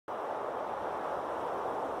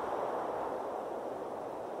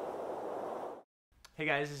Hey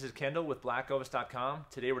guys, this is Kendall with BlackOvis.com.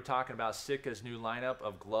 Today we're talking about Sitka's new lineup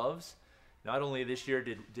of gloves. Not only this year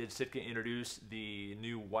did Sitka introduce the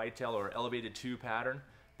new whitetail or elevated 2 pattern,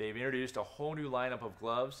 they've introduced a whole new lineup of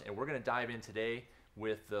gloves, and we're going to dive in today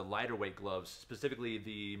with the lighter weight gloves, specifically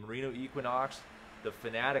the Merino Equinox, the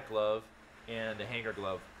Fanatic Glove, and the Hanger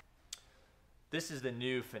Glove. This is the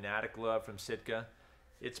new Fanatic Glove from Sitka.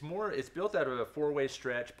 It's built out of a 4-way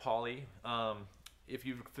stretch poly. If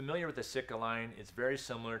you're familiar with the Sitka line, it's very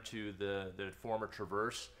similar to the former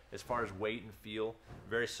Traverse as far as weight and feel.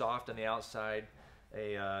 Very soft on the outside,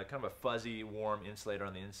 a kind of a fuzzy, warm insulator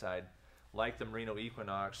on the inside. Like the Merino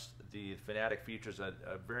Equinox, the Fanatic features a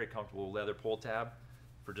very comfortable leather pull tab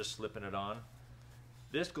for just slipping it on.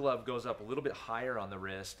 This glove goes up a little bit higher on the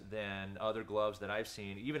wrist than other gloves that I've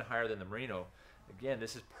seen, even higher than the Merino. Again,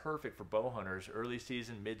 this is perfect for bow hunters, early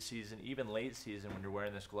season, mid-season, even late season. When you're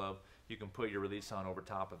wearing this glove, you can put your release on over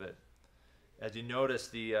top of it. As you notice,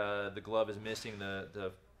 the glove is missing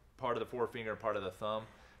the part of the forefinger and part of the thumb.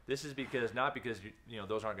 This is not because you know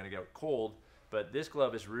those aren't going to get cold, but this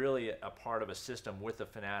glove is really a part of a system with the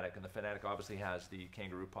Fanatic, and the Fanatic obviously has the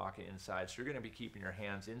kangaroo pocket inside, so you're going to be keeping your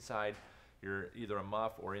hands inside either a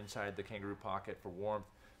muff or inside the kangaroo pocket for warmth.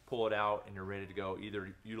 Pull it out and you're ready to go,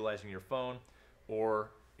 either utilizing your phone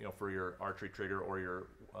or for your archery trigger or your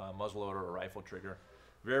muzzleloader or rifle trigger.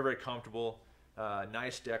 Very, very comfortable,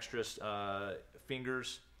 nice dexterous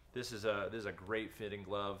fingers. This is a great fitting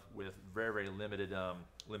glove with very, very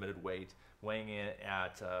limited weight, weighing in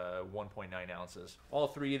at 1.9 ounces. All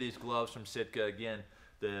three of these gloves from Sitka, again,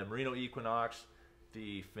 the Merino Equinox,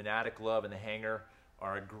 the Fanatic Glove, and the Hanger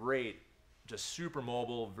are a great, just super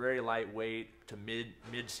mobile, very lightweight to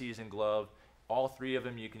mid-season glove. All three of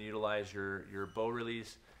them you can utilize your bow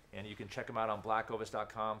release, and you can check them out on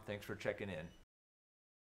BlackOvis.com. Thanks for checking in.